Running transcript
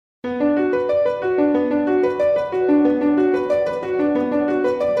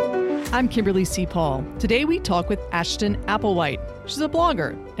I'm Kimberly C. Paul. Today we talk with Ashton Applewhite. She's a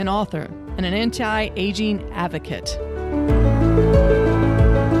blogger, an author, and an anti-aging advocate.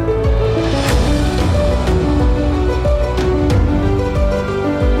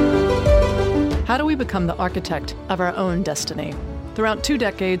 How do we become the architect of our own destiny? Throughout 2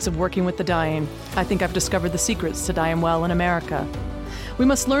 decades of working with the dying, I think I've discovered the secrets to dying well in America. We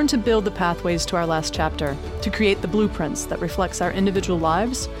must learn to build the pathways to our last chapter, to create the blueprints that reflects our individual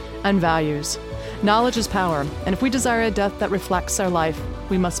lives and values. Knowledge is power, and if we desire a death that reflects our life,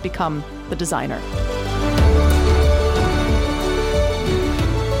 we must become the designer.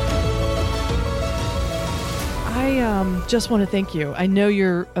 I just want to thank you. I know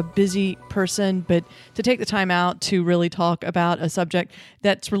you're a busy person, but to take the time out to really talk about a subject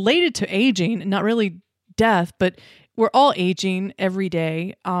that's related to aging, not really death, but we're all aging every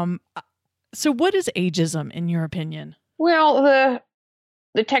day. So what is ageism in your opinion? Well,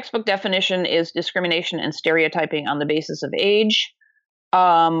 the textbook definition is discrimination and stereotyping on the basis of age.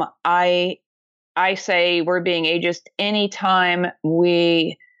 I say we're being ageist anytime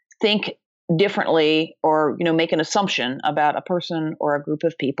we think differently or make an assumption about a person or a group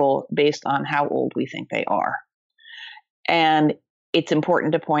of people based on how old we think they are. And it's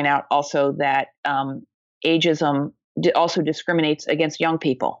important to point out also that ageism also discriminates against young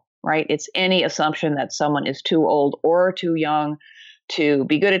people, right? It's any assumption that someone is too old or too young to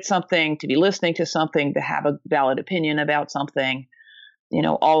be good at something, to be listening to something, to have a valid opinion about something.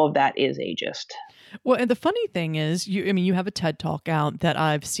 All of that is ageist. Well, and the funny thing is, you have a TED Talk out that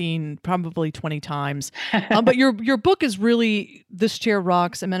I've seen probably 20 times, but your book is really This Chair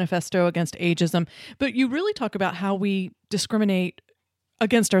Rocks, a manifesto against ageism. But you really talk about how we discriminate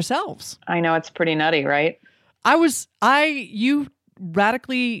against ourselves. I know, it's pretty nutty, right? You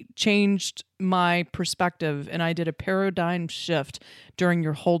radically changed my perspective, and I did a paradigm shift during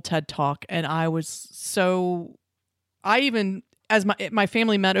your whole TED Talk, and as my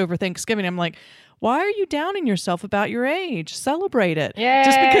family met over Thanksgiving, I'm like, why are you downing yourself about your age? Celebrate it. Yay.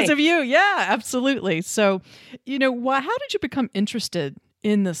 Just because of you. Yeah, absolutely. So, how did you become interested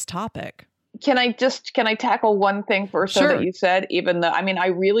in this topic? Can I tackle one thing first? Sure. That you said, even though, I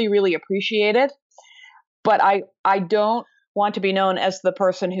really, really appreciate it, but I don't want to be known as the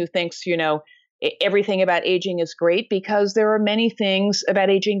person who thinks, everything about aging is great, because there are many things about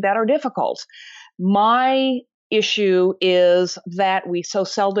aging that are difficult. My issue is that we so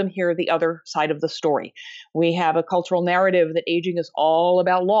seldom hear the other side of the story. We have a cultural narrative that aging is all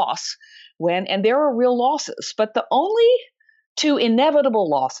about loss, and there are real losses, but the only two inevitable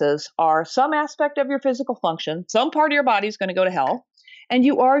losses are some aspect of your physical function, some part of your body is going to go to hell, and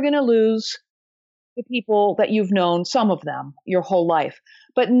you are going to lose the people that you've known, some of them, your whole life.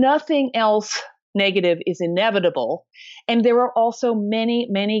 But nothing else negative is inevitable, and there are also many,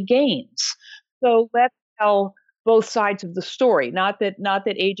 many gains. So let's tell both sides of the story. Not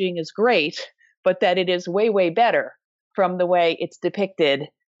that aging is great, but that it is way, way better from the way it's depicted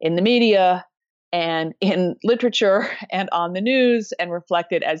in the media and in literature and on the news, and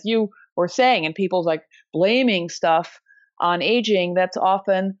reflected, as you were saying, and people's blaming stuff on aging that's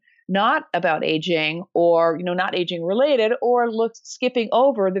often not about aging, or not aging related, or skipping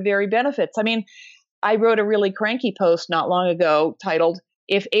over the very benefits. I wrote a really cranky post not long ago titled,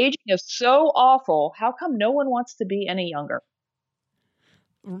 "If aging is so awful, how come no one wants to be any younger?"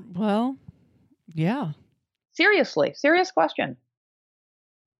 Well, yeah. Seriously, serious question.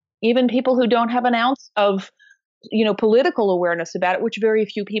 Even people who don't have an ounce of, political awareness about it, which very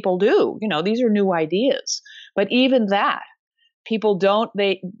few people do. These are new ideas. But even that, people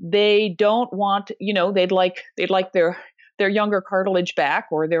they don't want, they'd like their younger cartilage back,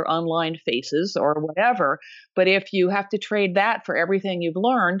 or their unlined faces, or whatever. But if you have to trade that for everything you've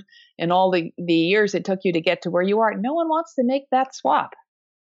learned in all the years it took you to get to where you are, no one wants to make that swap.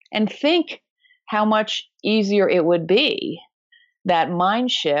 And think how much easier it would be, that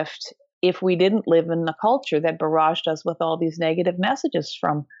mind shift, if we didn't live in the culture that barraged us with all these negative messages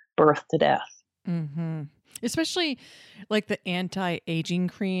from birth to death. Mm-hmm. Especially the anti-aging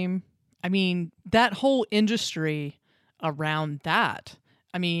cream. That whole industry around that.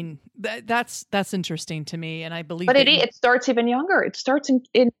 That's interesting to me, and I believe. But it starts even younger. It starts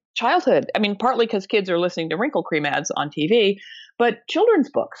in childhood. Partly because kids are listening to wrinkle cream ads on TV, but children's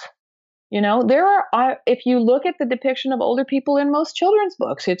books. There are. If you look at the depiction of older people in most children's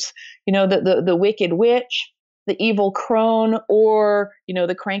books, it's the wicked witch, the evil crone, or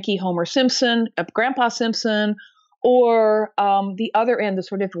the cranky Homer Simpson, Grandpa Simpson, or the other end, the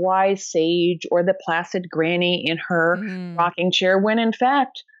sort of wise sage, or the placid granny in her rocking chair, when in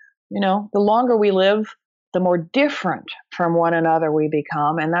fact, the longer we live, the more different from one another we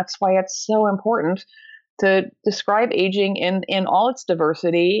become. And that's why it's so important to describe aging in all its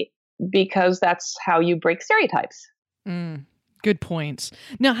diversity, because that's how you break stereotypes. Mm, good points.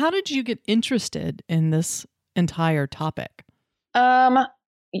 Now, how did you get interested in this entire topic?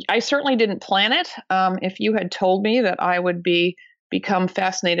 I certainly didn't plan it. If you had told me that I would become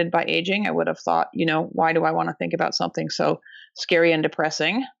fascinated by aging, I would have thought, why do I want to think about something so scary and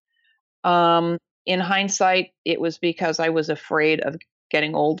depressing? In hindsight, it was because I was afraid of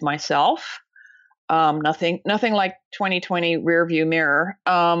getting old myself. Nothing like 2020 rear view mirror.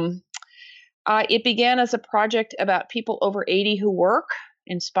 It began as a project about people over 80 who work,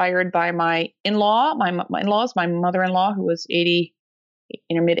 inspired by my in-law, my in-laws, my mother-in-law, who was 80,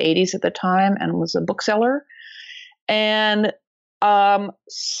 in her mid 80s at the time and was a bookseller. And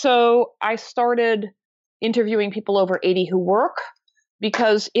so I started interviewing people over 80 who work,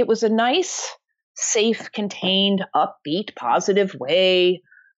 because it was a nice, safe, contained, upbeat, positive way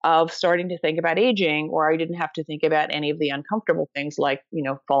of starting to think about aging, where I didn't have to think about any of the uncomfortable things like,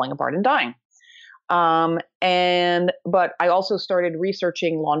 falling apart and dying. But I also started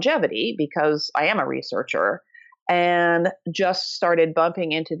researching longevity, because I am a researcher, and just started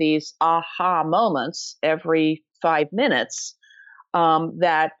bumping into these aha moments every 5 minutes,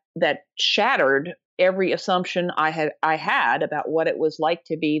 that shattered every assumption I had about what it was like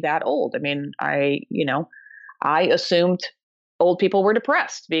to be that old. I mean, I assumed old people were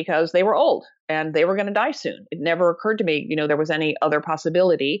depressed because they were old and they were going to die soon. It never occurred to me, there was any other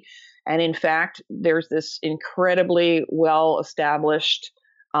possibility. And in fact, there's this incredibly well established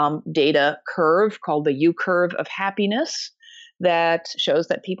data curve called the U curve of happiness that shows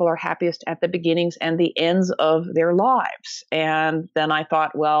that people are happiest at the beginnings and the ends of their lives. And then I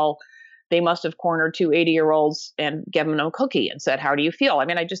thought, well, they must have cornered two 80-year-olds and given them a cookie and said, "How do you feel?" I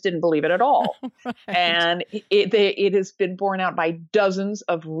mean, I just didn't believe it at all. Right. And it has been borne out by dozens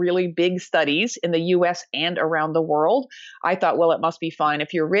of really big studies in the US and around the world. I thought, well, it must be fine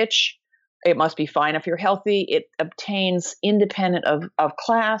if you're rich. It must be fine if you're healthy. It obtains independent of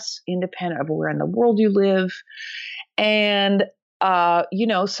class, independent of where in the world you live. And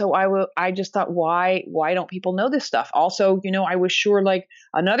so I just thought, why don't people know this stuff? Also, I was sure, like,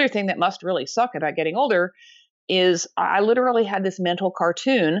 another thing that must really suck about getting older is I literally had this mental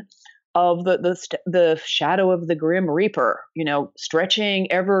cartoon of the shadow of the grim reaper,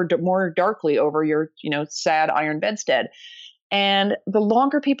 stretching ever more darkly over your, sad iron bedstead. And the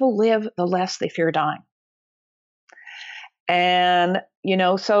longer people live, the less they fear dying. And,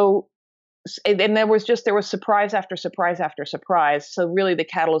 and there was surprise after surprise after surprise. So really the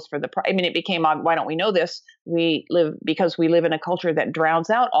catalyst for it became, why don't we know this? Because we live in a culture that drowns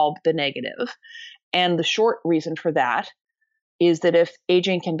out all the negative. And the short reason for that is that if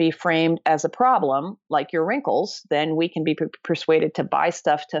aging can be framed as a problem, like your wrinkles, then we can be persuaded to buy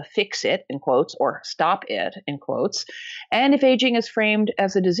stuff to fix it, in quotes, or stop it, in quotes. And if aging is framed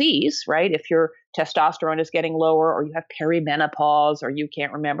as a disease, right, if your testosterone is getting lower, or you have perimenopause, or you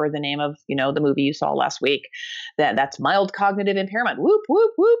can't remember the name of, the movie you saw last week, that's mild cognitive impairment, whoop,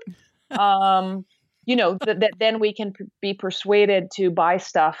 whoop, whoop. Then we can be persuaded to buy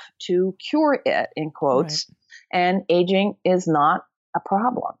stuff to cure it, in quotes. Right. And aging is not a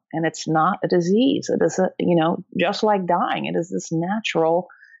problem, and it's not a disease. It is just like dying, it is this natural,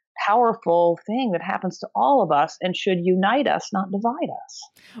 powerful thing that happens to all of us and should unite us, not divide us.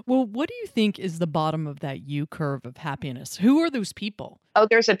 Well, what do you think is the bottom of that U curve of happiness? Who are those people? Oh,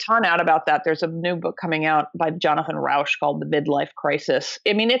 there's a ton out about that. There's a new book coming out by Jonathan Rauch called The Midlife Crisis.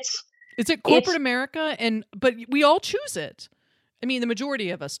 I mean, is it corporate America? But we all choose it. I mean, the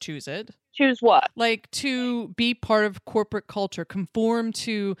majority of us choose it. Choose what? Like to be part of corporate culture, conform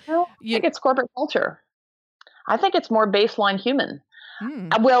to... I don't think it's corporate culture. I think it's more baseline human.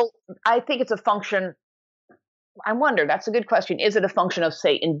 Well, I think it's a function... I wonder, that's a good question. Is it a function of,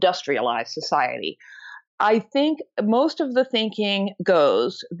 say, industrialized society? I think most of the thinking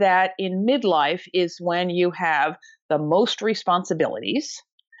goes that in midlife is when you have the most responsibilities.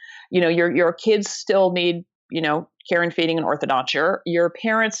 Your kids still need, care and feeding and orthodontia. Your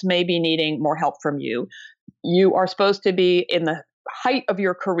parents may be needing more help from you. You are supposed to be in the height of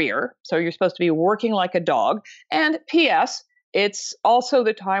your career. So you're supposed to be working like a dog. And P.S., it's also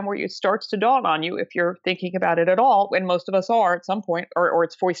the time where it starts to dawn on you, if you're thinking about it at all, and most of us are at some point, or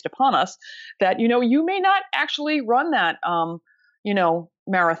it's foisted upon us, that, you may not actually run that,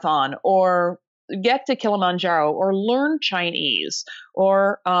 marathon, or get to Kilimanjaro, or learn Chinese,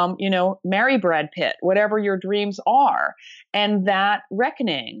 or, marry Brad Pitt, whatever your dreams are. And that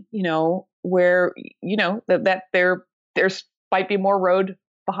reckoning, where, that there's might be more road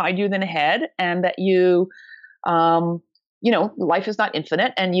behind you than ahead, and that life is not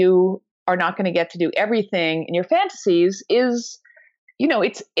infinite, and you are not going to get to do everything in your fantasies is,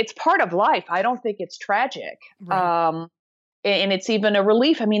 it's part of life. I don't think it's tragic. Right. And it's even a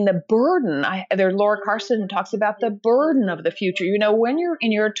relief. I mean, the burden, Laura Carson talks about the burden of the future. When you're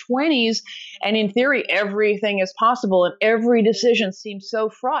in your 20s and in theory, everything is possible and every decision seems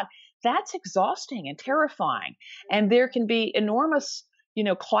so fraught, that's exhausting and terrifying. And there can be enormous,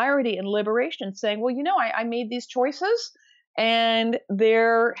 clarity and liberation saying, well, I made these choices and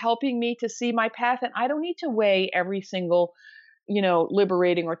they're helping me to see my path. And I don't need to weigh every single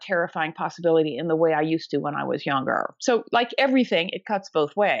liberating or terrifying possibility in the way I used to when I was younger. So like everything, it cuts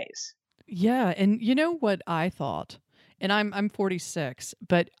both ways. Yeah. And you know what I thought? And I'm 46,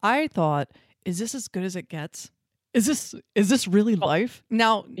 but I thought, is this as good as it gets? Is this really life?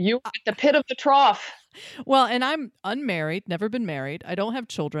 Now, you at the pit of the trough. Well, and I'm unmarried, never been married. I don't have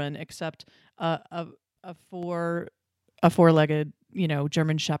children except a four-legged,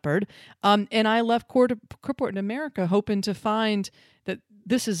 German Shepherd. And I left corporate America hoping to find that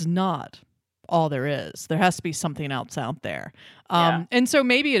this is not all there is. There has to be something else out there. And so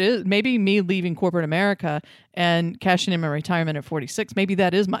maybe it is, maybe me leaving corporate America and cashing in my retirement at 46, maybe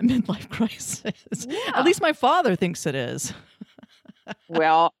that is my midlife crisis. Yeah. At least my father thinks it is.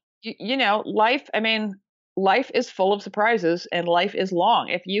 Well, life is full of surprises and life is long.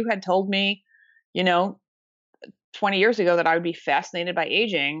 If you had told me, 20 years ago that I would be fascinated by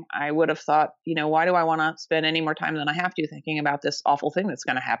aging, I would have thought, why do I want to spend any more time than I have to thinking about this awful thing that's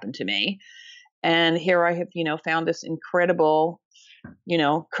going to happen to me? And here I have, found this incredible,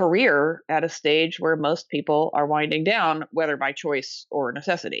 career at a stage where most people are winding down, whether by choice or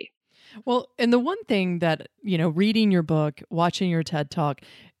necessity. Well, and the one thing that, reading your book, watching your TED Talk,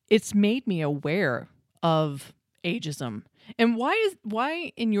 it's made me aware of ageism. And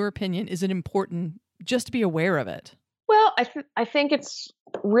why, in your opinion, is it important just to be aware of it? Well, I think it's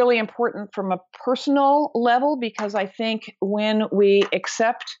really important from a personal level, because I think when we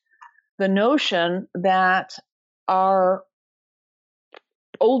accept the notion that our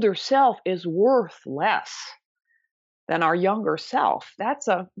older self is worth less than our younger self, that's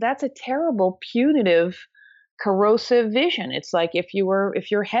a terrible, punitive, corrosive vision. It's like if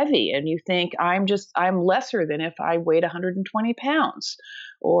you're heavy and you think I'm lesser than if I weighed 120 pounds,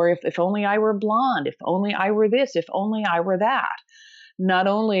 or if only I were blonde, if only I were this, if only I were that. Not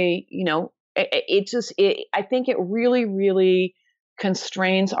only, I think it really, really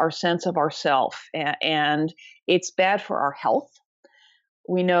constrains our sense of ourself, and it's bad for our health.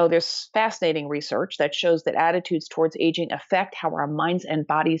 We know there's fascinating research that shows that attitudes towards aging affect how our minds and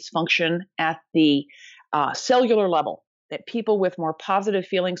bodies function at the cellular level, that people with more positive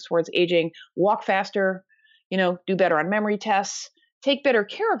feelings towards aging walk faster, do better on memory tests, take better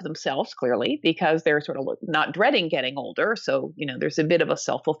care of themselves, clearly, because they're sort of not dreading getting older. So, there's a bit of a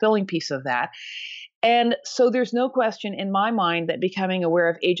self-fulfilling piece of that. And so there's no question in my mind that becoming aware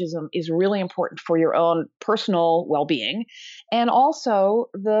of ageism is really important for your own personal well-being. And also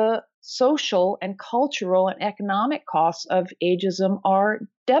the social and cultural and economic costs of ageism are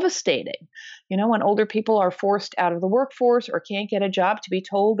devastating. When older people are forced out of the workforce or can't get a job, to be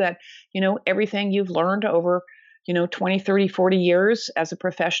told that, everything you've learned over, 20, 30, 40 years as a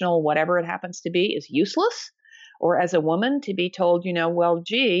professional, whatever it happens to be, is useless. Or as a woman to be told, well,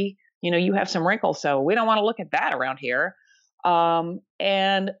 gee, you have some wrinkles, so we don't want to look at that around here.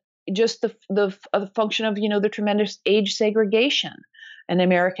 And just the function of, the tremendous age segregation in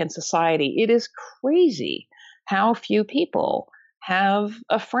American society. It is crazy how few people have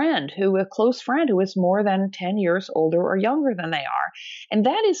a close friend who is more than 10 years older or younger than they are. And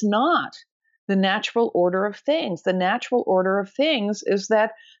that is not the natural order of things. The natural order of things is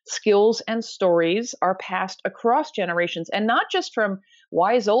that skills and stories are passed across generations, and not just from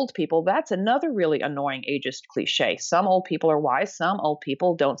wise old people. That's another really annoying ageist cliche. Some old people are wise. Some old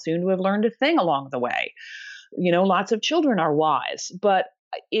people don't seem to have learned a thing along the way. Lots of children are wise, but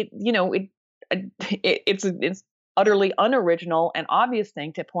it's utterly unoriginal and obvious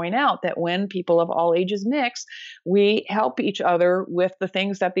thing to point out that when people of all ages mix, we help each other with the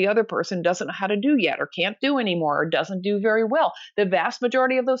things that the other person doesn't know how to do yet, or can't do anymore, or doesn't do very well. The vast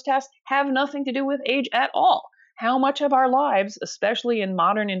majority of those tasks have nothing to do with age at all. How much of our lives, especially in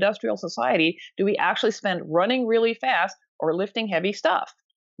modern industrial society, do we actually spend running really fast or lifting heavy stuff?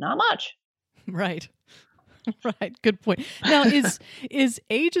 Not much. Right. Right. Good point. Now, is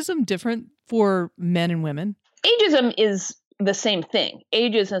ageism different for men and women? Ageism is the same thing.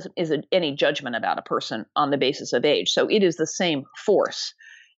 Ageism is any judgment about a person on the basis of age. So it is the same force.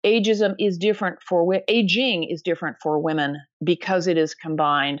 aging is different for women because it is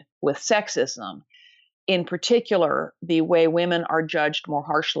combined with sexism. In particular, the way women are judged more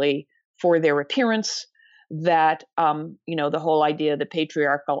harshly for their appearance, that, the whole idea, the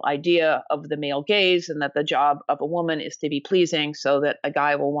patriarchal idea of the male gaze, and that the job of a woman is to be pleasing so that a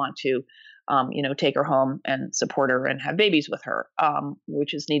guy will want to, take her home and support her and have babies with her,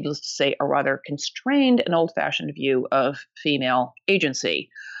 which is, needless to say, a rather constrained and old-fashioned view of female agency.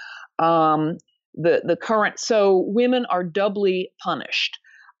 So women are doubly punished.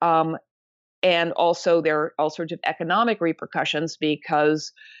 And also there are all sorts of economic repercussions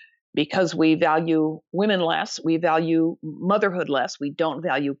because we value women less, we value motherhood less, we don't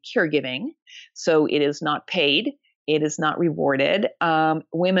value caregiving. So it is not paid, it is not rewarded.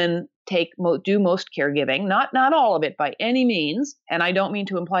 Women do most caregiving, not all of it by any means. And I don't mean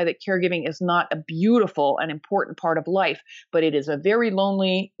to imply that caregiving is not a beautiful and important part of life, but it is a very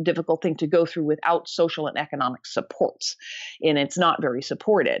lonely, difficult thing to go through without social and economic supports. And it's not very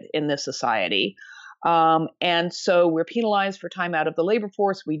supported in this society. And so we're penalized for time out of the labor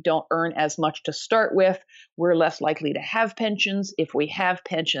force. We don't earn as much to start with. We're less likely to have pensions. If we have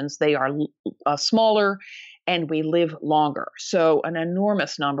pensions, they are smaller, and we live longer. So an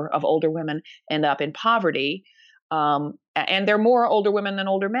enormous number of older women end up in poverty. And there are more older women than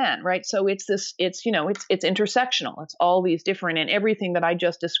older men, right? So it's intersectional. It's all these different, and everything that I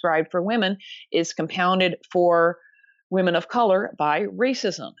just described for women is compounded for women of color by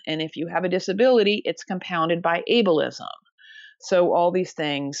racism. And if you have a disability, it's compounded by ableism. So all these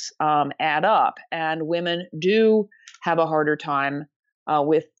things add up, and women do have a harder time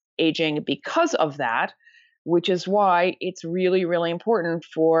with aging because of that, which is why it's really, really important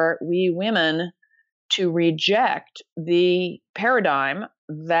for we women to reject the paradigm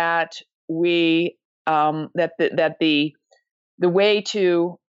that the way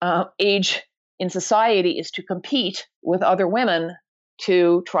to age in society is to compete with other women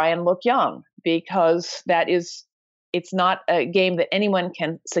to try and look young, because it's not a game that anyone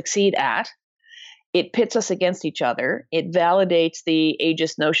can succeed at. It pits us against each other. It validates the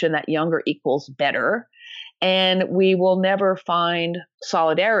ageist notion that younger equals better. And we will never find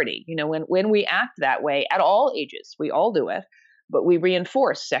solidarity. When we act that way at all ages, we all do it, but we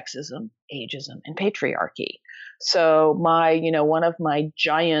reinforce sexism, ageism, and patriarchy. So one of my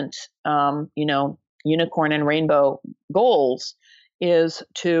giant, unicorn and rainbow goals is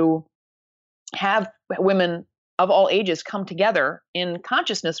to have women of all ages come together in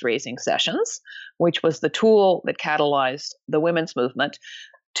consciousness raising sessions, which was the tool that catalyzed the women's movement,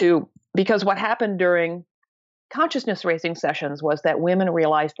 because what happened during consciousness raising sessions was that women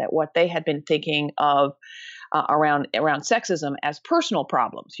realized that what they had been thinking of around sexism as personal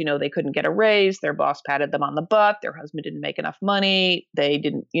problems. They couldn't get a raise, their boss patted them on the butt, their husband didn't make enough money, they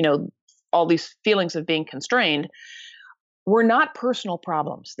didn't, all these feelings of being constrained were not personal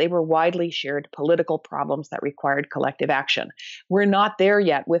problems. They were widely shared political problems that required collective action. We're not there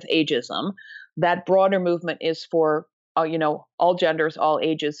yet with ageism. That broader movement is for all genders, all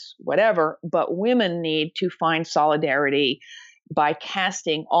ages, whatever, but women need to find solidarity by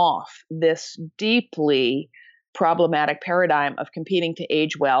casting off this deeply problematic paradigm of competing to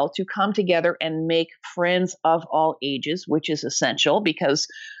age well, to come together and make friends of all ages, which is essential because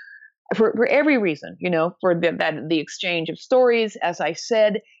for every reason, for the exchange of stories, as I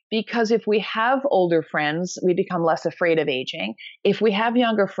said, because if we have older friends, we become less afraid of aging. If we have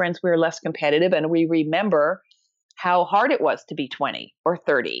younger friends, we're less competitive, and we remember how hard it was to be 20 or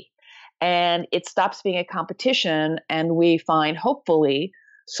 30. And it stops being a competition, and we find, hopefully,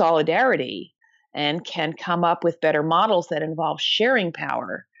 solidarity and can come up with better models that involve sharing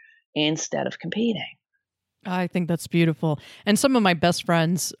power instead of competing. I think that's beautiful. And some of my best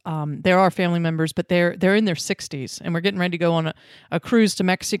friends, there are family members, but they're in their 60s, and we're getting ready to go on a cruise to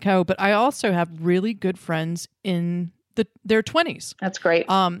Mexico. But I also have really good friends in their 20s. That's great.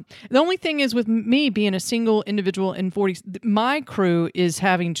 The only thing is, with me being a single individual in 40s, my crew is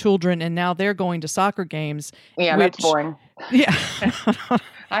having children, and now they're going to soccer games. Yeah, that's boring. Yeah.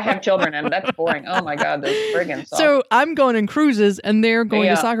 I have children, and that's boring. Oh my God, those friggin' soccer. So I'm going on cruises, and they're going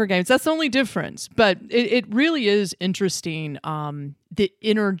to soccer games. That's the only difference. But it really is interesting, the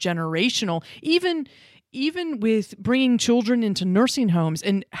intergenerational, even with bringing children into nursing homes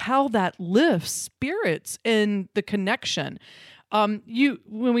and how that lifts spirits and the connection. When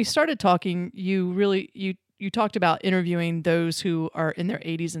we started talking, you talked about interviewing those who are in their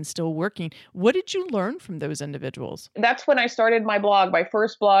 80s and still working. What did you learn from those individuals? That's when I started my blog, my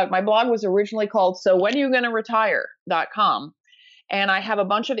first blog. My blog was originally called So When Are You Gonna Retire.com. And I have a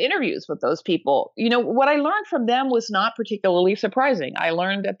bunch of interviews with those people. What I learned from them was not particularly surprising. I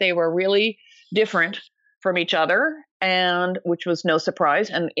learned that they were really different from each other, and which was no surprise,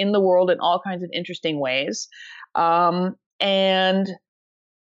 and in the world in all kinds of interesting ways. And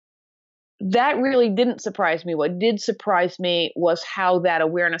that really didn't surprise me. What did surprise me was how that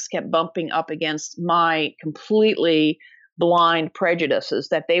awareness kept bumping up against my completely blind prejudices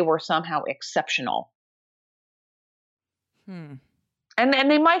that they were somehow exceptional. And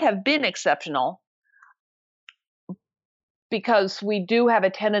they might have been exceptional because we do have a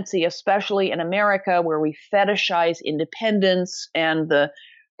tendency, especially in America, where we fetishize independence and the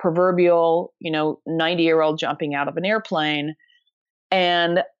proverbial, 90-year-old jumping out of an airplane.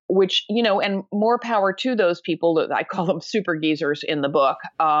 And which, and more power to those people. I call them super geezers in the book.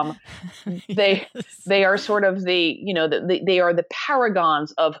 They are sort of they are the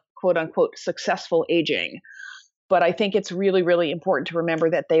paragons of quote unquote successful aging. But I think it's really, really important to remember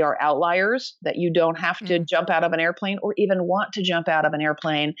that they are outliers, that you don't have to jump out of an airplane or even want to jump out of an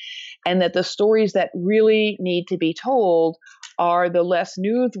airplane, and that the stories that really need to be told are the less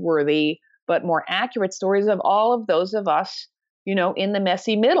newsworthy but more accurate stories of all of those of us in the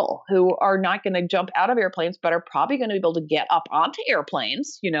messy middle who are not going to jump out of airplanes, but are probably going to be able to get up onto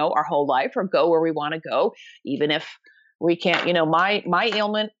airplanes, our whole life, or go where we want to go, even if we can't. My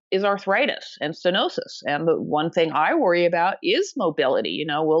ailment is arthritis and stenosis. And the one thing I worry about is mobility.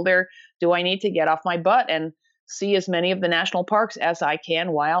 Do I need to get off my butt and see as many of the national parks as I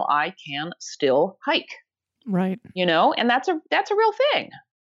can while I can still hike? Right. And that's a real thing.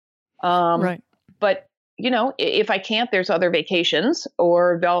 Right. But if I can't, there's other vacations,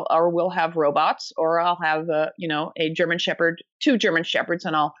 or we'll have robots, or I'll have a German Shepherd, 2 German Shepherds,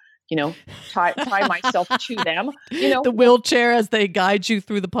 and I'll tie myself to them. The wheelchair as they guide you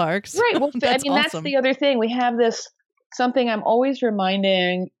through the parks. Right. Well, that's awesome. That's the other thing. We have something I'm always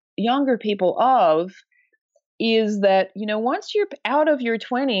reminding younger people of, is that once you're out of your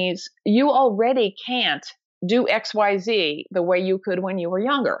 20s, you already can't do XYZ the way you could when you were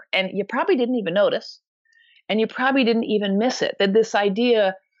younger, and you probably didn't even notice. And you probably didn't even miss it, that this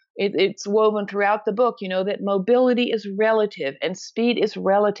idea, it's woven throughout the book, that mobility is relative and speed is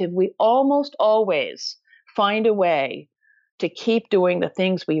relative. We almost always find a way to keep doing the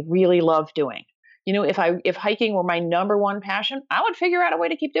things we really love doing. If hiking were my number one passion, I would figure out a way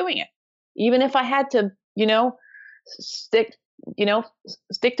to keep doing it. Even if I had to,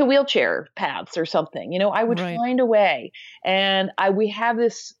 stick to wheelchair paths or something, I would find a way. And we have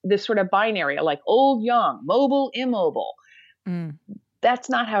this sort of binary, like old, young, mobile, immobile. That's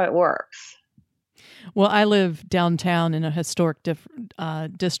not how it works. Well, I live downtown in a historic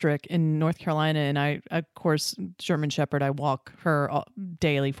district in North Carolina, and I, of course, German Shepherd, I walk her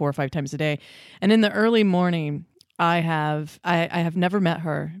daily 4 or 5 times a day. And in the early morning, I have never met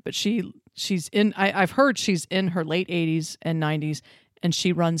her, but she's in, I've heard she's in her late 80s and 90s, and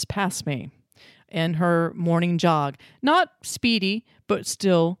she runs past me in her morning jog. Not speedy, but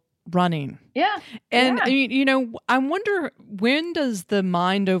still running. Yeah. And I wonder, when does the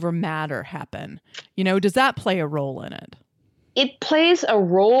mind over matter happen? Does that play a role in it? It plays a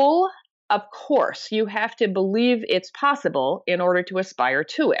role. Of course, you have to believe it's possible in order to aspire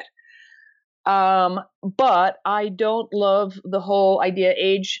to it. But I don't love the whole idea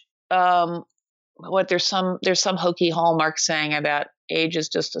age. There's some hokey Hallmark saying about age is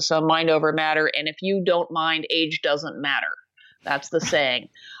just some mind over matter, and if you don't mind, age doesn't matter. That's the saying.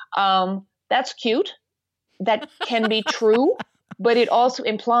 That's cute. That can be true, but it also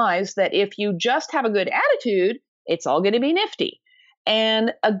implies that if you just have a good attitude, it's all going to be nifty.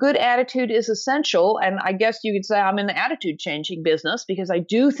 And a good attitude is essential. And I guess you could say I'm in the attitude changing business, because I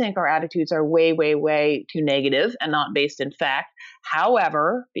do think our attitudes are way, way, way too negative and not based in fact.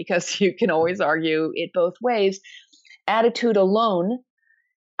 However, because you can always argue it both ways, attitude alone,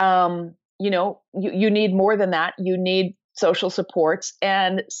 you need more than that. You need social supports,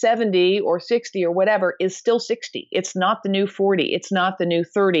 and 70 or 60 or whatever is still 60. It's not the new 40. It's not the new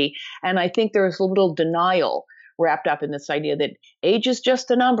 30. And I think there's a little denial wrapped up in this idea that age is just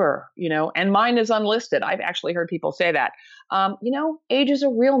a number, and mine is unlisted. I've actually heard people say that. Age is a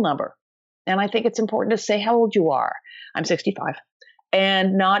real number. And I think it's important to say how old you are. I'm 65,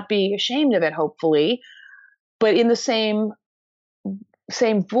 and not be ashamed of it, hopefully. But in the same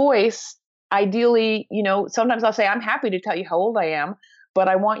voice, ideally, sometimes I'll say, I'm happy to tell you how old I am, but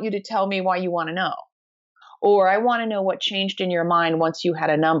I want you to tell me why you want to know. Or I want to know what changed in your mind once you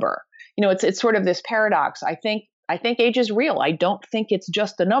had a number. It's sort of this paradox. I think age is real. I don't think it's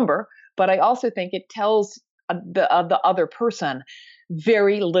just a number, but I also think it tells the other person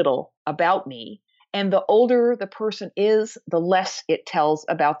very little about me. And the older the person is, the less it tells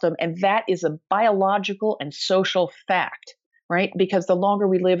about them. And that is a biological and social fact, right? Because the longer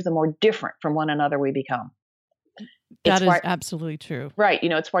we live, the more different from one another we become. That is absolutely true. Right.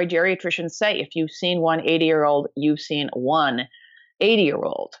 It's why geriatricians say if you've seen one 80-year-old, you've seen one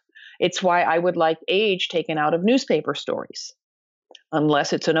 80-year-old. It's why I would like age taken out of newspaper stories,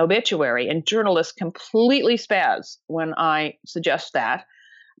 unless it's an obituary. And journalists completely spaz when I suggest that.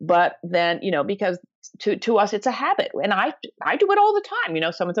 But then, because to us, it's a habit. And I do it all the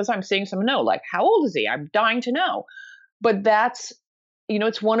time. Someone says, I'm seeing someone, no, like, how old is he? I'm dying to know. But that's,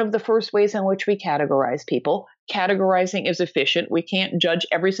 it's one of the first ways in which we categorize people. Categorizing is efficient. We can't judge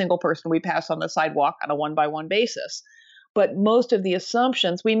every single person we pass on the sidewalk on a one-by-one basis. But most of the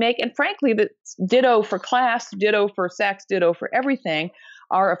assumptions we make, and frankly, that's ditto for class, ditto for sex, ditto for everything,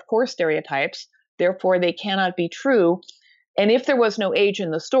 are, of course, stereotypes. Therefore, they cannot be true. And if there was no age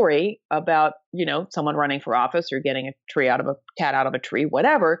in the story about, someone running for office or getting a cat out of a tree,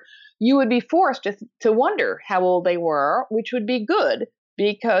 whatever, you would be forced to wonder how old they were, which would be good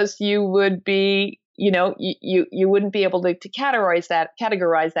because you would be, you wouldn't be able to categorize that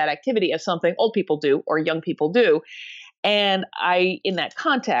activity as something old people do or young people do. And in that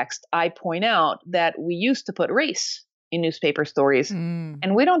context, I point out that we used to put race in newspaper stories,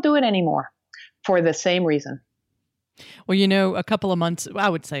 and we don't do it anymore for the same reason. Well, a couple of months, I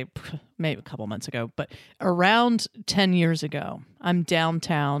would say maybe a couple of months ago, but around 10 years ago, I'm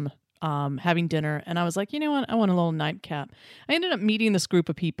downtown having dinner, and I was like, you know what? I want a little nightcap. I ended up meeting this group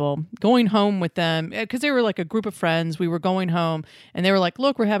of people, going home with them because they were like a group of friends. We were going home, and they were like,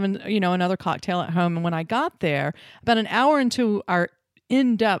 look, we're having, another cocktail at home. And when I got there, about an hour into our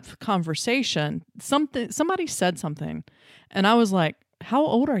in-depth conversation, somebody said something, and I was like, how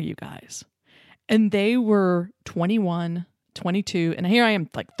old are you guys? And they were 21, 22, and here I am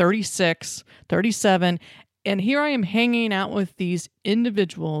like 36, 37, and here I am hanging out with these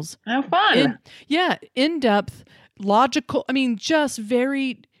individuals. How fun. In-depth, logical, just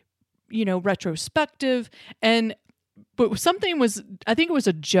very, retrospective. But something was, I think it was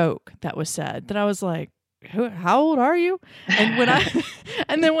a joke that was said that I was like, how old are you? And when I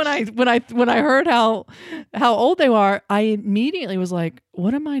heard how old they are, I immediately was like,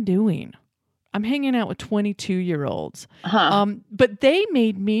 what am I doing? I'm hanging out with 22-year-olds. But they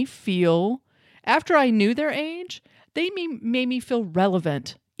made me feel, after I knew their age, they made me feel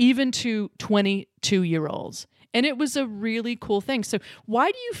relevant, even to 22-year-olds. And it was a really cool thing. So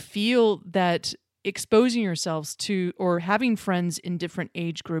why do you feel that exposing yourselves to or having friends in different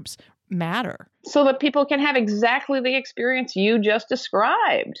age groups matter? So that people can have exactly the experience you just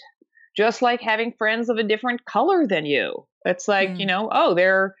described. Just like having friends of a different color than you. It's like,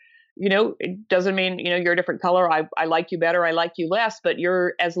 they're... it doesn't mean, you're a different color. I like you better. I like you less, but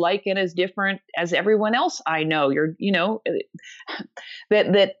you're as like and as different as everyone else I know. You're,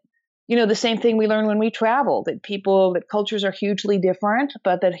 the same thing we learn when we travel, that cultures are hugely different,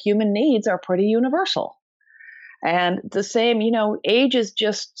 but that human needs are pretty universal. And the same, age is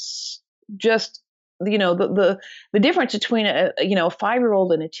just the difference between a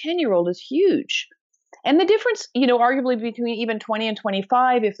 5-year-old and a 10-year-old is huge. And the difference, arguably between even 20 and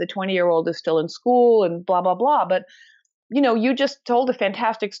 25, if the 20-year-old is still in school and blah, blah, blah. But, you just told a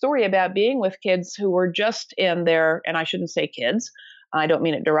fantastic story about being with kids who were just in their, and I shouldn't say kids, I don't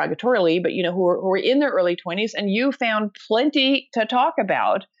mean it derogatorily, but, who were in their early 20s, and you found plenty to talk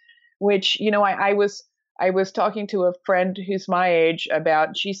about, which, I was talking to a friend who's my age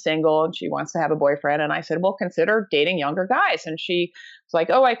about, she's single and she wants to have a boyfriend. And I said, well, consider dating younger guys. And she was like,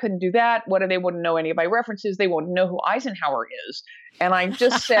 oh, I couldn't do that. They wouldn't know any of my references. They wouldn't know who Eisenhower is. And I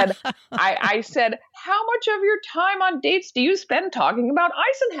just said, I said, how much of your time on dates do you spend talking about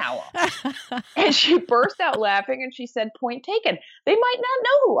Eisenhower? And she burst out laughing and she said, point taken. They might not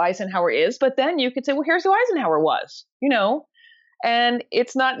know who Eisenhower is, but then you could say, well, here's who Eisenhower was, and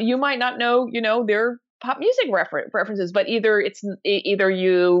it's not, you might not know, their pop music references, but either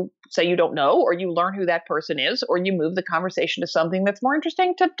you say you don't know, or you learn who that person is, or you move the conversation to something that's more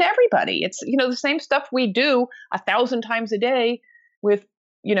interesting to everybody. It's, the same stuff we do 1,000 times a day with,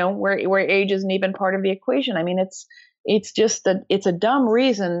 where age isn't even part of the equation. It's just it's a dumb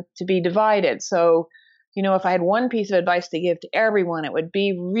reason to be divided. So, if I had one piece of advice to give to everyone, it would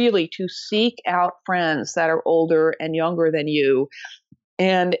be really to seek out friends that are older and younger than you.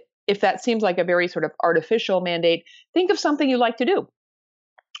 And if that seems like a very sort of artificial mandate, think of something you like to do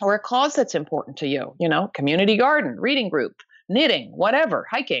or a cause that's important to you, community garden, reading group, knitting, whatever,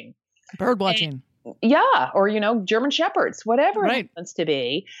 hiking, bird watching. Or, German shepherds, whatever it happens to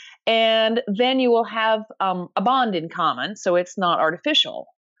be. And then you will have a bond in common. So it's not artificial.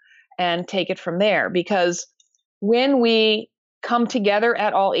 and take it from there. Because when we come together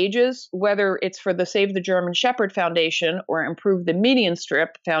at all ages, whether it's for the Save the German Shepherd Foundation or Improve the Median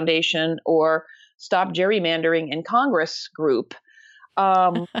Strip Foundation or Stop Gerrymandering in Congress group,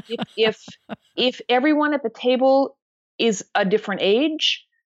 if everyone at the table is a different age,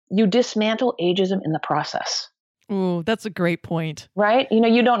 you dismantle ageism in the process. Oh, that's a great point. Right?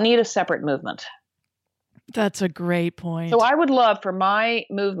 You don't need a separate movement. That's a great point. So I would love for my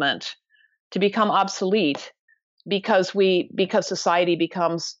movement to become obsolete because society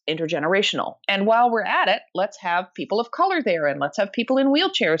becomes intergenerational. And while we're at it, let's have people of color there, and let's have people in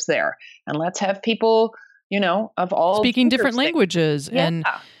wheelchairs there, and let's have people, of all speaking different languages. Yeah. And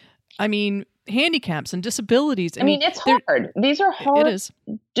I mean, handicaps and disabilities. I mean, it's hard. These are hard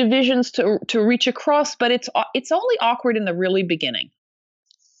divisions to reach across, but it's only awkward in the really beginning.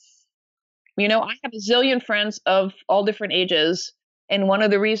 I have a zillion friends of all different ages, and one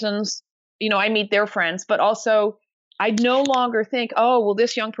of the reasons, I meet their friends, but also I no longer think, oh, will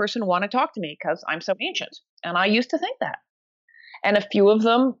this young person want to talk to me because I'm so ancient? And I used to think that. And a few of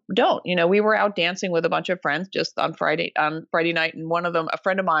them don't. We were out dancing with a bunch of friends just on Friday night, and one of them, a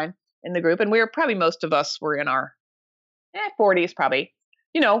friend of mine in the group, and most of us were in our 40s, probably,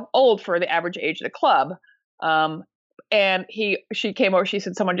 old for the average age of the club. And she came over, she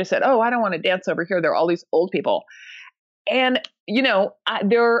said, someone just said, oh, I don't want to dance over here. There are all these old people. And,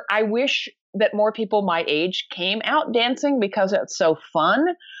 I wish that more people my age came out dancing because it's so fun.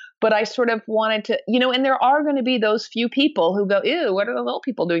 But I sort of wanted to, and there are going to be those few people who go, ew, what are the little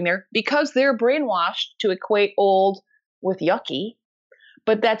people doing there? Because they're brainwashed to equate old with yucky.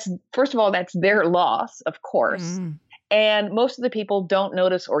 But first of all, that's their loss, of course. Mm. And most of the people don't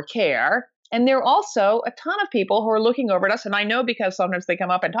notice or care. And there are also a ton of people who are looking over at us. And I know because sometimes they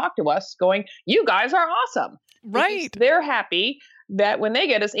come up and talk to us going, you guys are awesome. Right. Because they're happy that when they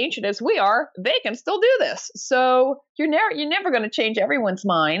get as ancient as we are, they can still do this. So you're never going to change everyone's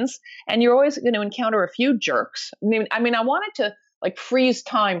minds. And you're always going to encounter a few jerks. I mean, I wanted to freeze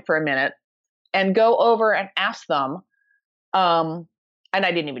time for a minute and go over and ask them, and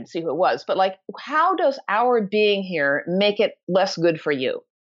I didn't even see who it was, but how does our being here make it less good for you?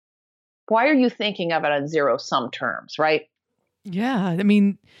 Why are you thinking of it on zero-sum terms, right? Yeah. I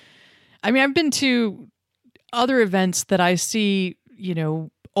mean, I've been to other events that I see,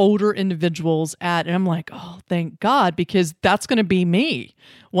 older individuals at, and I'm like, oh, thank God, because that's going to be me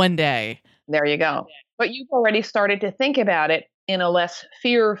one day. There you go. But you've already started to think about it in a less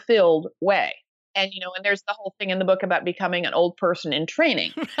fear-filled way. And, and there's the whole thing in the book about becoming an old person in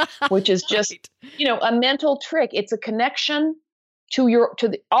training, which is just, right. A mental trick. It's a connection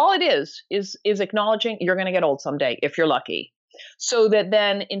all it is acknowledging you're going to get old someday if you're lucky. So that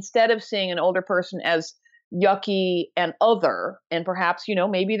then instead of seeing an older person as yucky and other, and perhaps,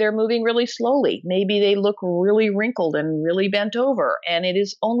 maybe they're moving really slowly, maybe they look really wrinkled and really bent over, and it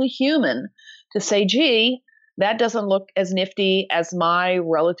is only human to say, gee, that doesn't look as nifty as my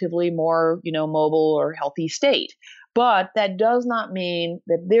relatively more, mobile or healthy state. But that does not mean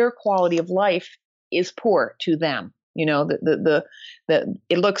that their quality of life is poor to them.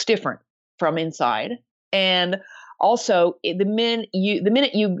 It looks different from inside. And also, the minute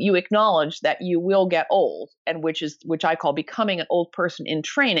you acknowledge that you will get old, and which I call becoming an old person in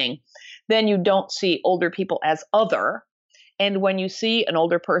training, then you don't see older people as other. And when you see an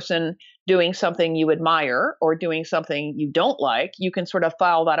older person doing something you admire or doing something you don't like, you can sort of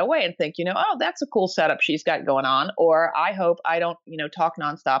file that away and think, oh, that's a cool setup she's got going on. Or I hope I don't, talk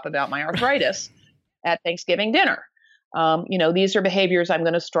nonstop about my arthritis at Thanksgiving dinner. These are behaviors I'm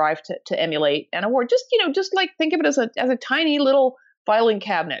going to strive to emulate and award. Just think of it as a tiny little filing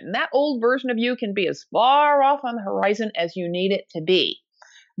cabinet. And that old version of you can be as far off on the horizon as you need it to be.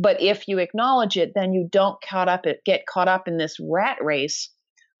 But if you acknowledge it, then you don't get caught up in this rat race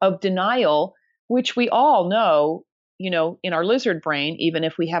of denial, which we all know, in our lizard brain, even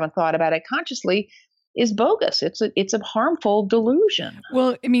if we haven't thought about it consciously, is bogus. It's a harmful delusion.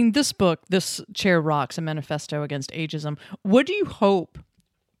 Well, I mean, this book, This Chair Rocks, a manifesto against ageism. What do you hope?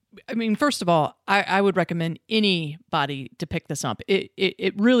 I mean, first of all, I would recommend anybody to pick this up.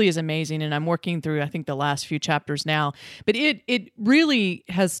 It really is amazing, and I'm working through, I think, the last few chapters now. But it really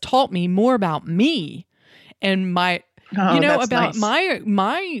has taught me more about me and my, about nice.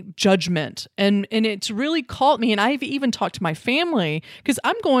 my judgment, and it's really caught me. And I've even talked to my family because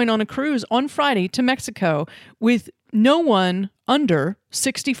I'm going on a cruise on Friday to Mexico with no one under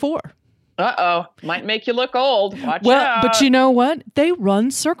 64. Uh-oh, might make you look old. Watch out. But you know what? They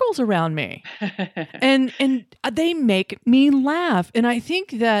run circles around me. and they make me laugh. And I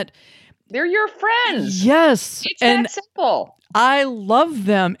think that they're your friends. Yes. It's that simple. I love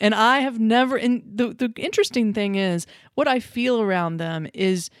them, and I have never, and the interesting thing is what I feel around them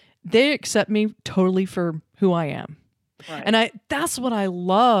is they accept me totally for who I am. Right. And that's what I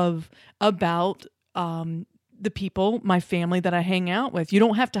love about the people, my family that I hang out with. You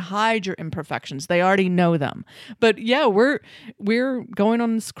don't have to hide your imperfections. They already know them. But yeah, we're going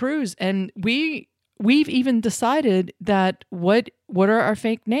on this cruise, and we've even decided that what are our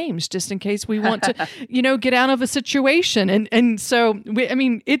fake names, just in case we want to, get out of a situation. And so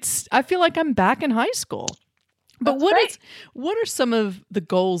I feel like I'm back in high school. But what are some of the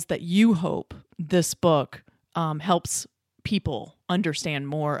goals that you hope this book helps people understand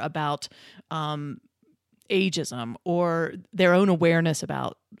more about ageism, or their own awareness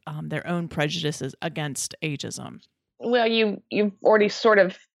about their own prejudices against ageism? Well, you've already sort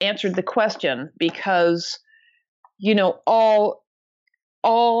of answered the question, because all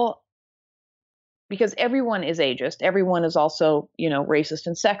because everyone is ageist. Everyone is also, racist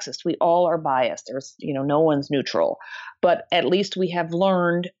and sexist. We all are biased. There's, no one's neutral. But at least we have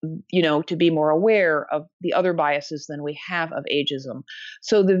learned, to be more aware of the other biases than we have of ageism.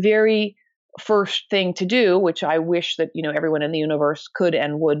 So the very first thing to do, which I wish that, everyone in the universe could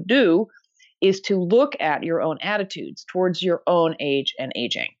and would do, is to look at your own attitudes towards your own age and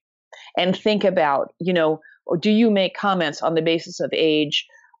aging, and think about, do you make comments on the basis of age,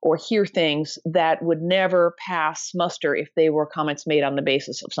 or hear things that would never pass muster if they were comments made on the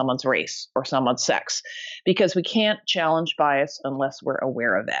basis of someone's race or someone's sex? Because we can't challenge bias unless we're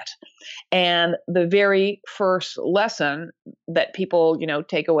aware of that. And the very first lesson that people,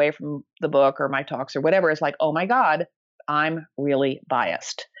 take away from the book or my talks or whatever is like, oh my God, I'm really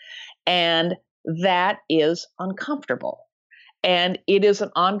biased. And that is uncomfortable. And it is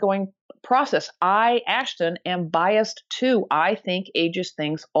an ongoing process. I, Ashton, am biased too. I think ageist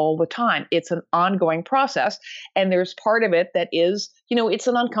things all the time. It's an ongoing process. And there's part of it that is, it's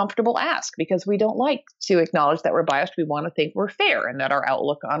an uncomfortable ask, because we don't like to acknowledge that we're biased. We want to think we're fair and that our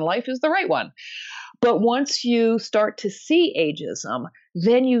outlook on life is the right one. But once you start to see ageism,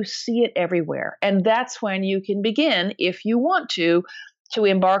 then you see it everywhere. And that's when you can begin, if you want to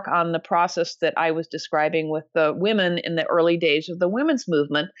embark on the process that I was describing with the women in the early days of the women's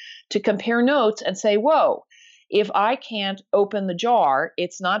movement, to compare notes and say, whoa, if I can't open the jar,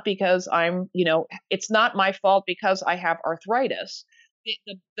 it's not because it's not my fault because I have arthritis.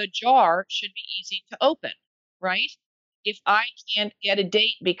 The jar should be easy to open, right? If I can't get a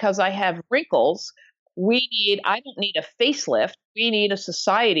date because I have wrinkles, I don't need a facelift. We need a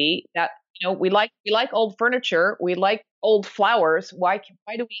society that, we like old furniture. We like old flowers. Why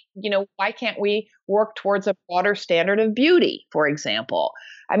can't we work towards a broader standard of beauty, for example?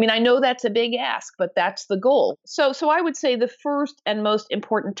 I mean, I know that's a big ask, but that's the goal. So I would say the first and most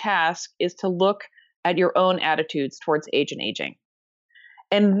important task is to look at your own attitudes towards age and aging.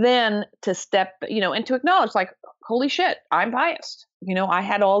 And then to step, and to acknowledge, like, holy shit, I'm biased. I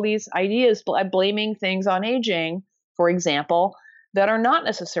had all these ideas blaming things on aging, for example, that are not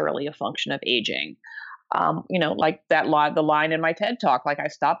necessarily a function of aging. Like the line in my TED talk, like, I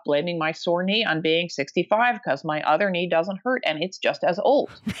stopped blaming my sore knee on being 65 because my other knee doesn't hurt and it's just as old.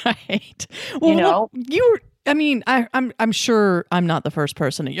 Right. Well, I'm sure I'm not the first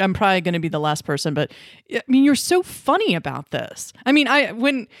person. I'm probably going to be the last person, but you're so funny about this.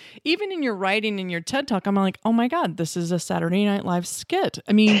 Even in your writing in your TED talk, I'm like, oh my God, this is a Saturday Night Live skit.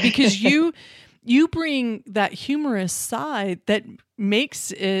 Because you bring that humorous side that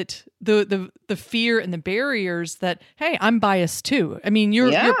makes it the fear and the barriers that, hey, I'm biased too.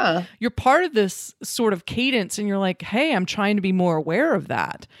 You're part of this sort of cadence, and you're like, hey, I'm trying to be more aware of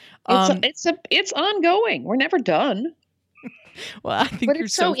that. It's ongoing. We're never done. Well, I think you're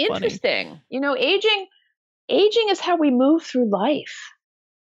so funny. Interesting. Aging is how we move through life.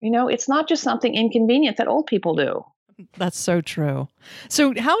 It's not just something inconvenient that old people do. That's so true.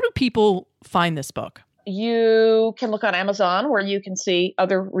 So how do people find this book? You can look on Amazon, where you can see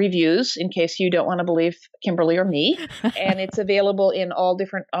other reviews in case you don't want to believe Kimberly or me. And it's available in all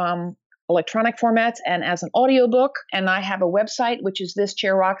different electronic formats and as an audiobook. And I have a website, which is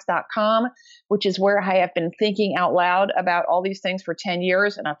thischairrocks.com, which is where I have been thinking out loud about all these things for 10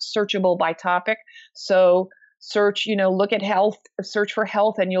 years, and it's searchable by topic. So search, look at health, search for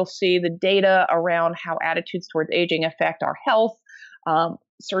health, and you'll see the data around how attitudes towards aging affect our health.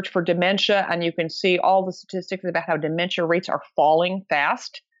 Search for dementia, and you can see all the statistics about how dementia rates are falling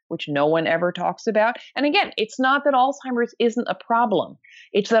fast, which no one ever talks about. And again, it's not that Alzheimer's isn't a problem.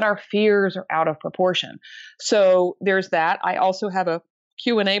 It's that our fears are out of proportion. So there's that. I also have a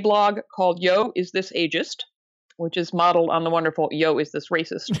Q&A blog called Yo, Is This Ageist?, which is modeled on the wonderful Yo, Is This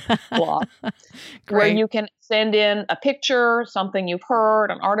Racist blog, where you can send in a picture, something you've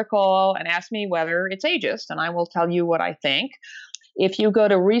heard, an article, and ask me whether it's ageist, and I will tell you what I think. If you go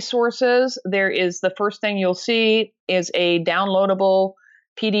to resources, there is the first thing you'll see is a downloadable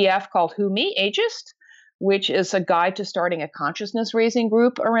PDF called Who Me, Ageist, which is a guide to starting a consciousness raising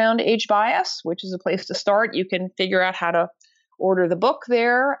group around age bias, which is a place to start. You can figure out how to order the book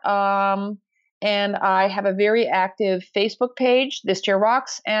there. And I have a very active Facebook page, This Chair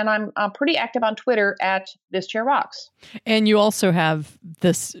Rocks, and I'm pretty active on Twitter at This Chair Rocks. And you also have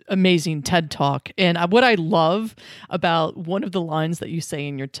this amazing TED Talk. And what I love about one of the lines that you say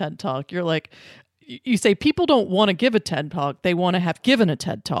in your TED Talk, you're like, you say people don't want to give a TED Talk, they want to have given a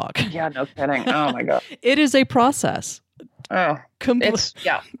TED Talk. Yeah, no kidding. Oh my God. It is a process. Oh,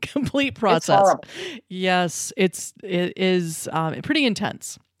 complete process. It's horrible. Yes, it is pretty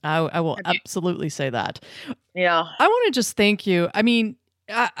intense. I will absolutely say that. Yeah. I want to just thank you. I mean,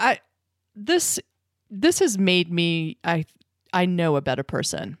 this has made me, I know, a better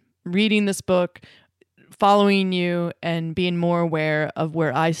person. Reading this book, following you, and being more aware of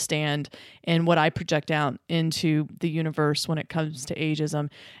where I stand and what I project out into the universe when it comes to ageism.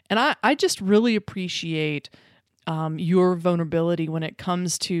 And I just really appreciate your vulnerability when it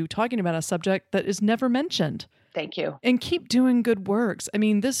comes to talking about a subject that is never mentioned. Thank you. And keep doing good works. I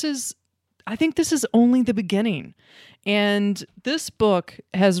mean, I think this is only the beginning. And this book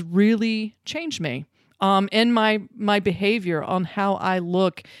has really changed me in my behavior on how I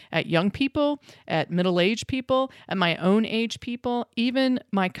look at young people, at middle-aged people, at my own age people, even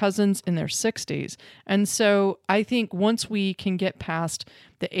my cousins in their 60s. And so I think once we can get past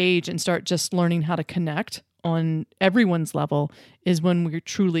the age and start just learning how to connect on everyone's level is when we're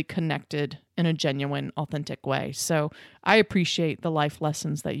truly connected in a genuine, authentic way. So I appreciate the life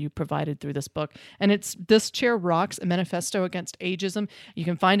lessons that you provided through this book. And it's This Chair Rocks, a manifesto against ageism. You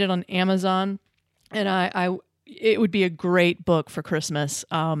can find it on Amazon. And it would be a great book for Christmas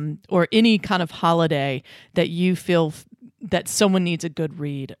or any kind of holiday that you feel that someone needs a good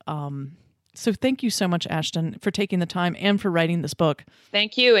read. So thank you so much, Ashton, for taking the time and for writing this book.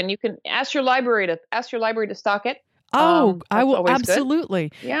 Thank you. And you can ask your library to stock it. Oh, I will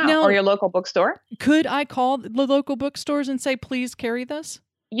absolutely. Good. Yeah. Now, or your local bookstore. Could I call the local bookstores and say, please carry this?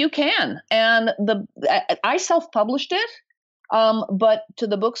 You can. And I self-published it. But to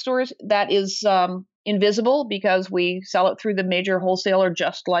the bookstores, that is invisible because we sell it through the major wholesaler,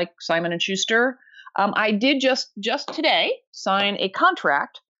 just like Simon & Schuster. I did just today sign a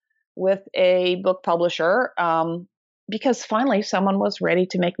contract with a book publisher because finally someone was ready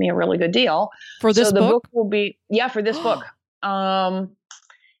to make me a really good deal. For this book? So the book will be, for this book.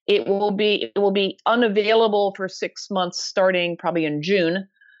 It will be unavailable for 6 months starting probably in June.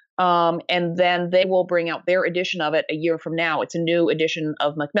 And then they will bring out their edition of it a year from now. It's a new edition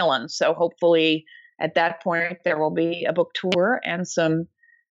of Macmillan. So hopefully at that point there will be a book tour and some,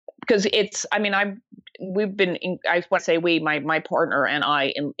 because my partner and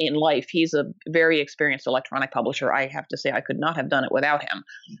I in life, he's a very experienced electronic publisher. I have to say I could not have done it without him.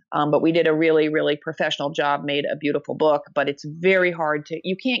 But we did a really, really professional job, made a beautiful book, but it's very hard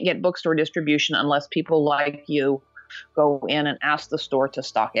you can't get bookstore distribution unless people like you go in and ask the store to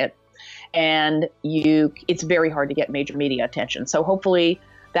stock it. And it's very hard to get major media attention. So hopefully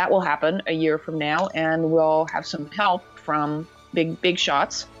that will happen a year from now and we'll have some help from big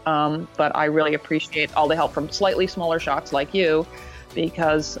shots. But I really appreciate all the help from slightly smaller shots like you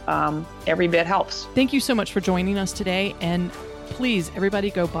because every bit helps. Thank you so much for joining us today. And please, everybody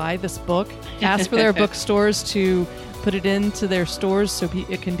go buy this book. Ask for their bookstores to put it into their stores so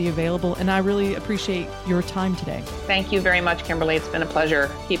it can be available. And I really appreciate your time today. Thank you very much, Kimberly. It's been a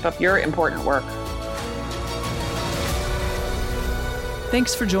pleasure. Keep up your important work.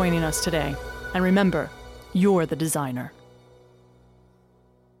 Thanks for joining us today. And remember, you're the designer.